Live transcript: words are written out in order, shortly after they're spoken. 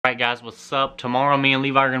Alright guys, what's up? Tomorrow me and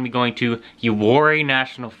Levi are going to be going to Uwharrie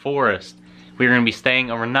National Forest. We're going to be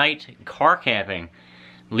staying overnight car camping.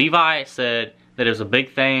 Levi said that it was a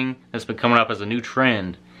big thing that's been coming up as a new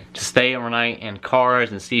trend to stay overnight in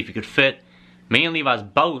cars and see if you could fit. Me and Levi's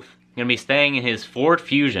both going to be staying in his Ford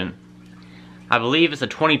Fusion. I believe it's a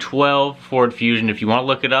 2012 Ford Fusion. If you want to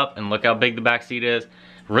look it up and look how big the back seat is,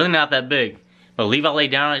 really not that big. But Levi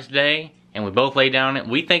laid down on it today and we both laid down on it.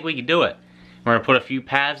 We think we could do it. We're gonna put a few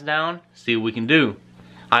pads down, see what we can do.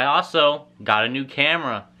 I also got a new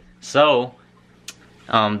camera. So,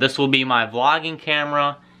 this will be my vlogging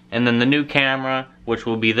camera, and then the new camera, which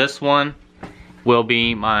will be this one, will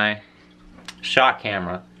be my shot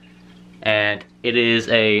camera. And it's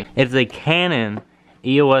a Canon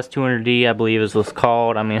EOS 200D, I believe is what it's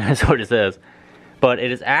called. I mean, that's what it says. But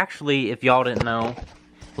it is actually, if y'all didn't know,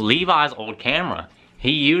 Levi's old camera.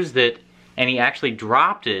 He used it, and he actually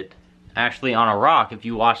dropped it on a rock. If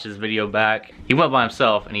you watch this video back, he went by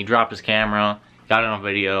himself and he dropped his camera, got it on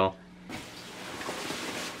video.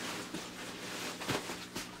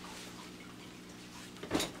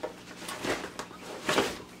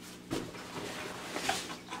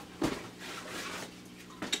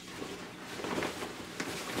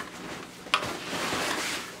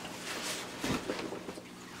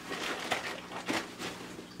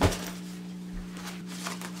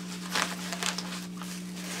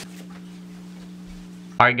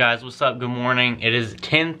 Alright guys, what's up? Good morning. It is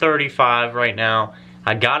 10:35 right now.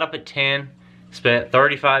 I got up at 10, spent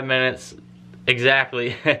 35 minutes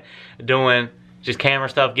exactly doing just camera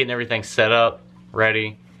stuff, getting everything set up,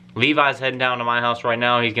 ready. Levi's heading down to my house right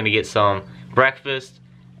now. He's gonna get some breakfast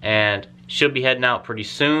and should be heading out pretty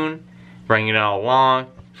soon, bringing it all along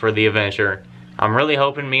for the adventure. I'm really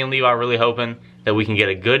hoping, me and Levi are really hoping that we can get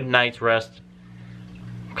a good night's rest.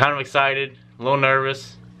 I'm kind of excited, a little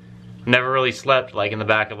nervous. Never really slept like in the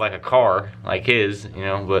back of like a car like his, you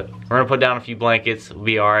know, but we're gonna put down a few blankets, we'll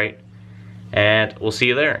be alright, and we'll see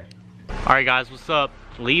you there. Alright guys, what's up?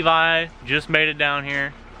 Levi just made it down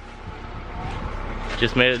here.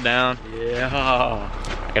 Just made it down. Yeah.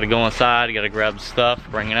 I gotta go inside, I gotta grab the stuff,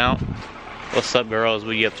 bring it out. What's up girls, what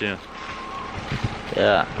are you up to?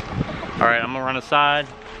 Yeah. Alright, I'm gonna run aside,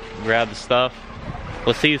 grab the stuff.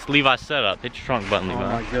 Let's see this Levi's setup. Hit your trunk button, Levi.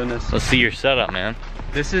 Oh my goodness. Let's see your setup, man.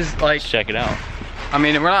 This is like, let's check it out. I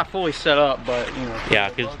mean, we're not fully set up, but you know. Yeah,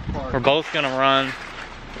 because we're both gonna run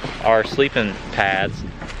our sleeping pads.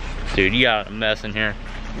 Dude, you got a mess in here.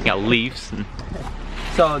 You got leaves.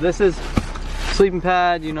 So this is sleeping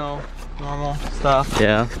pad, you know, normal stuff.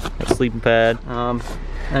 Yeah, a sleeping pad.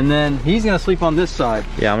 And then he's gonna sleep on this side.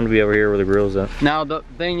 Yeah, I'm gonna be over here where the grill's at. Now the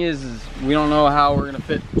thing is we don't know how we're gonna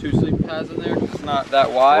fit 2 sleeping pads in there because it's not that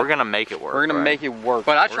wide. We're gonna make it work. We're gonna make it work.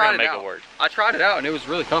 But I tried it out. I tried it out and it was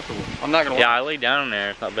really comfortable. I'm not gonna lie. Yeah, I laid down in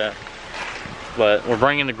there. It's not bad. But we're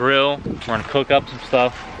bringing the grill. We're gonna cook up some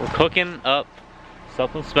stuff. We're cooking up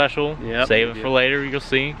something special. Yep. Save it for later. You'll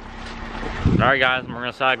see. All right, guys. We're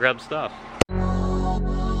gonna side grab stuff.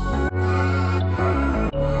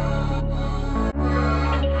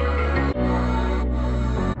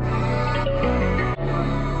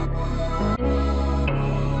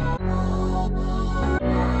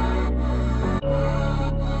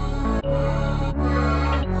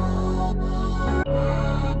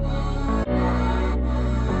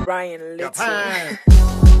 Ryan Little. We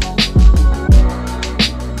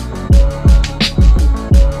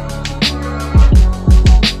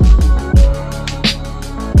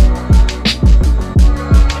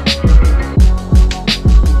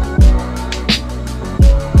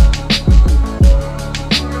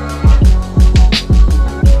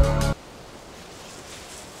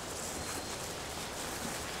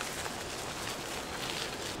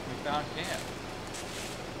found camp.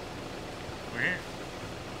 We're here.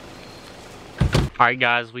 Alright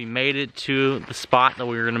guys, we made it to the spot that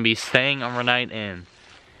we were going to be staying overnight in.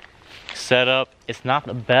 Set up, it's not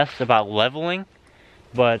the best about leveling,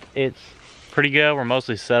 but it's pretty good. We're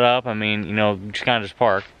mostly set up. I mean, you know, just kind of just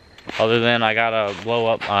park. Other than I gotta blow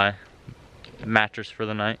up my mattress for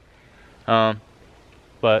the night.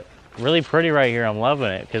 But really pretty right here. I'm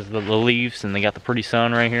loving it because the leaves and they got the pretty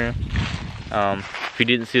sun right here. If you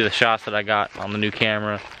didn't see the shots that I got on the new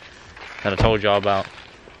camera that I told y'all about,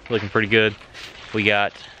 looking pretty good. We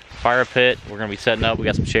got fire pit. We're gonna be setting up. We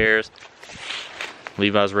got some chairs.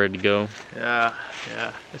 Levi's ready to go. Yeah,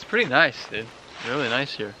 yeah. It's pretty nice, dude. Really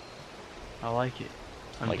nice here. I like it.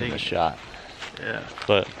 I'm liking digging the shot. Yeah.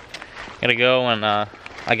 But gotta go and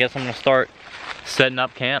I guess I'm gonna start setting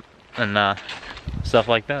up camp and stuff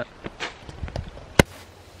like that.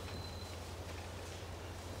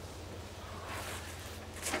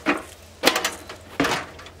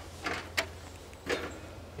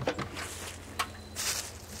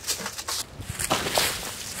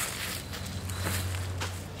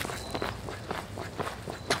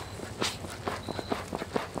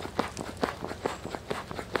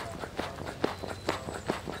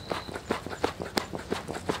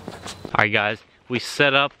 Alright guys, we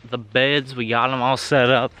set up the beds, we got them all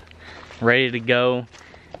set up, ready to go.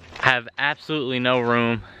 Have absolutely no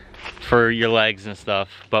room for your legs and stuff,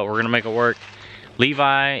 but we're gonna make it work.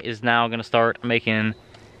 Levi is now gonna start making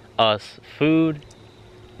us food,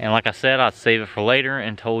 and like I said, I'd save it for later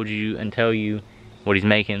and tell you what he's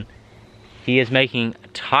making. He is making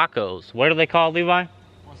tacos. What are they called, Levi?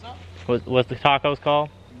 What's up? What's the tacos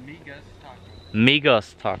called?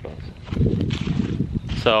 Migas tacos.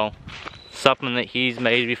 So, something that he's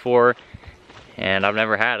made before, and I've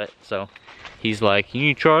never had it. So, he's like, you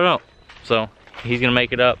need to try it out. So, he's gonna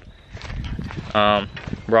make it up.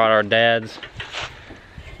 Brought our dad's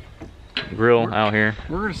grill out here.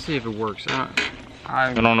 We're gonna see if it works.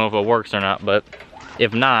 I don't know if it works or not, but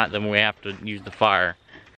if not, then we have to use the fire.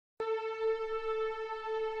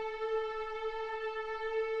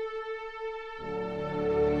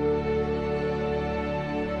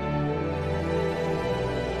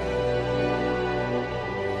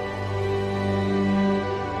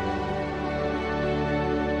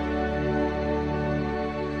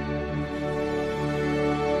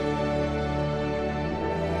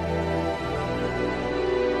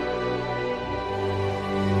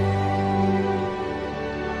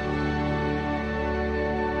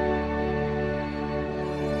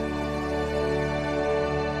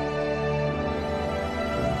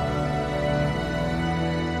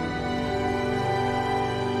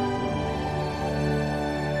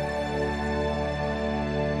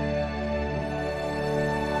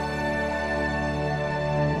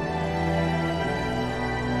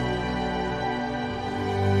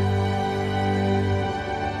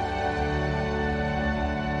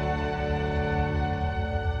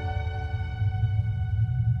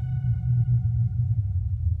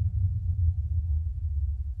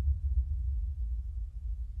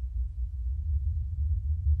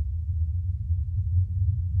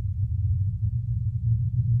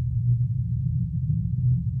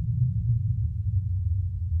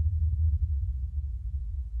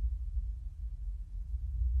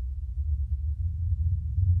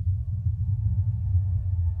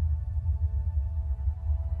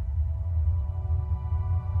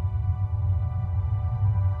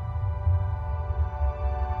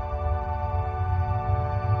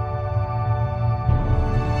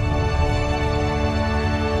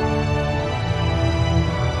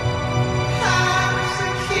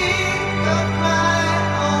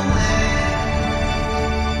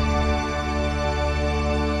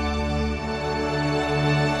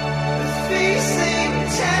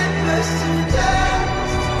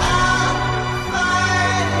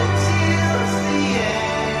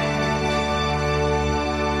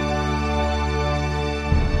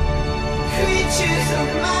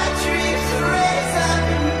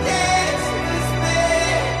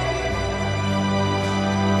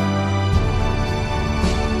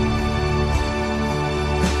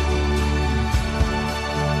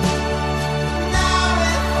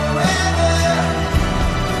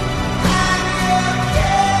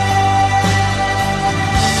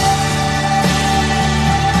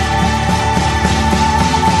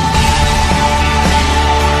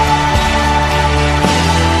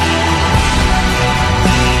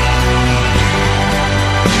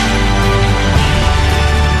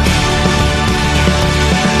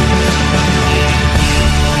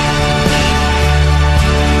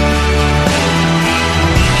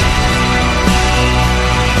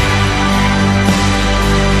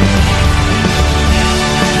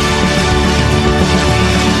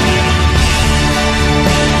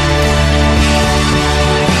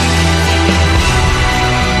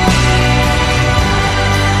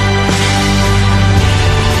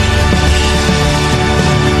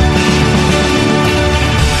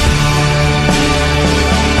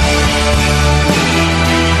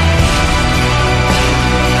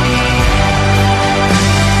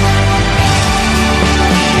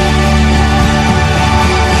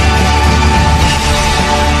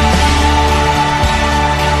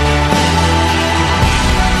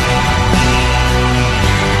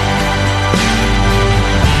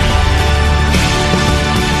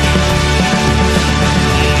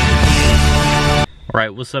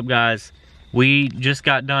 Alright, what's up guys? We just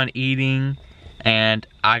got done eating and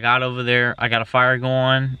I got over there, I got a fire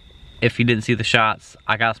going. If you didn't see the shots,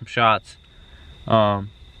 I got some shots. Got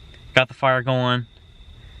the fire going.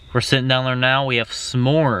 We're sitting down there now, we have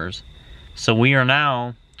s'mores. So we are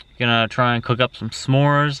now gonna try and cook up some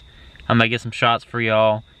s'mores. I'm gonna get some shots for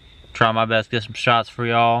y'all. Try my best to get some shots for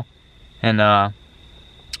y'all. And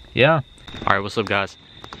yeah. Alright, what's up guys?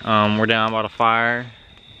 We're down by the fire.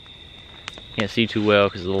 Can't see too well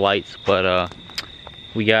because of the lights, but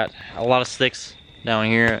we got a lot of sticks down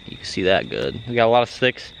here. You can see that good. We got a lot of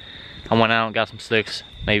sticks. I went out and got some sticks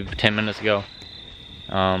maybe 10 minutes ago.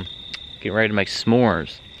 Getting ready to make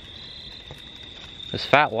s'mores. This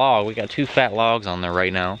fat log, we got 2 fat logs on there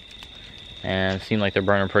right now. And it seems like they're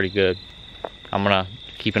burning pretty good. I'm gonna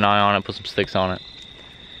keep an eye on it, put some sticks on it.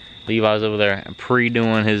 Levi's over there and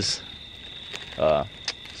pre-doing his, what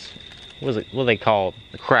are they called?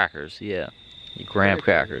 The crackers, yeah. The graham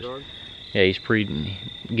crackers. Yeah, he's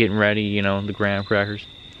getting ready, you know, the graham crackers.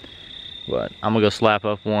 But I'm gonna go slap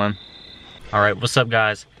up one. Alright, what's up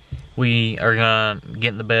guys? We are gonna get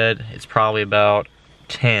in the bed. It's probably about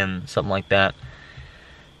 10, something like that.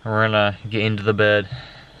 We're gonna get into the bed,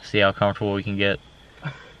 see how comfortable we can get.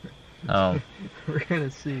 We're gonna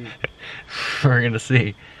see. We're gonna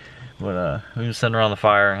see. But we've been sitting around the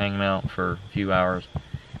fire hanging out for a few hours.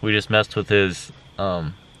 We just messed with his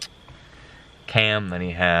cam that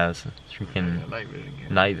he has. Freaking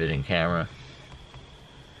night vision camera.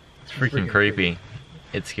 It's freaking creepy.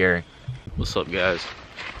 It's scary. What's up guys?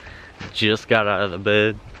 Just got out of the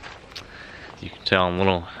bed. You can tell I'm a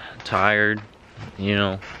little tired, you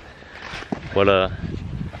know. But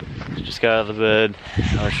just got out of the bed,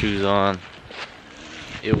 our shoes on.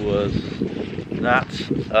 It was not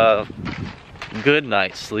a good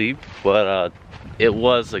night's sleep, but it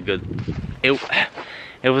was a good,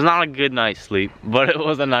 it was not a good night's sleep, but it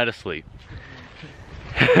was a night of sleep.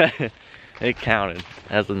 It counted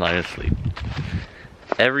as a night of sleep.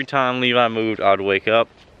 Every time Levi moved, I'd wake up.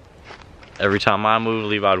 Every time I moved,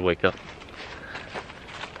 Levi would wake up.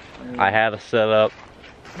 I had a setup.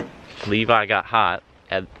 Levi got hot,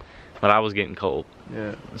 but I was getting cold.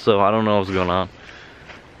 Yeah. So I don't know what's going on.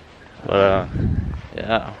 But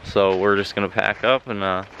yeah, so we're just gonna pack up,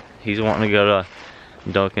 and he's wanting to go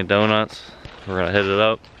to Dunkin' Donuts. We're gonna hit it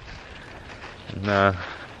up. And I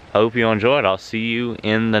hope you enjoyed. I'll see you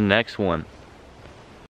in the next one.